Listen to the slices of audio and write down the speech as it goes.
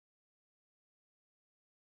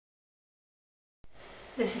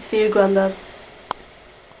This is for you, Grandad.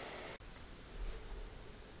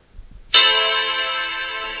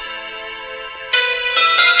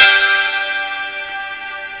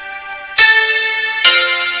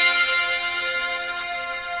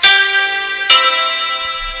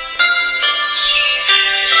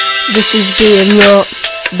 This is being wrote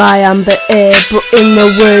by Amber A, but in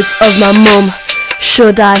the words of my mum,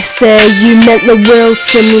 should I say you meant the world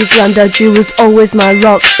to me, Grandad, you was always my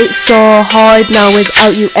rock. It's so hard now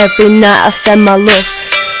without you, every night I send my love.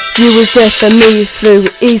 You was there for me through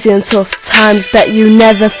easy and tough times. Bet you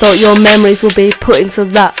never thought your memories would be put into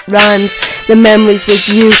rap rhymes. The memories with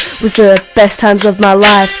you was the best times of my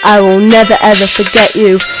life. I will never ever forget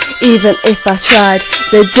you, even if I tried.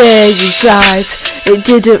 The day you died, it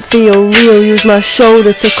didn't feel real. You used my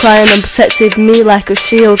shoulder to cry on and protected me like a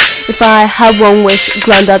shield. If I had one wish,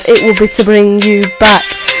 Grandad, it would be to bring you back.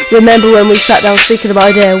 Remember when we sat down speaking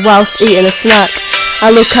about a day whilst eating a snack?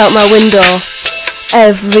 I look out my window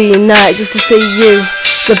every night just to see you,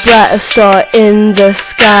 the brightest star in the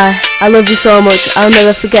sky. I love you so much, I'll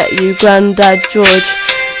never forget you, Grandad George.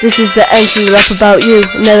 This is the end to the rap about you.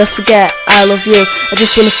 Never forget, I love you. I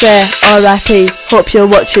just want to say R.I.P. Hope you're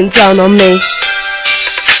watching down on me.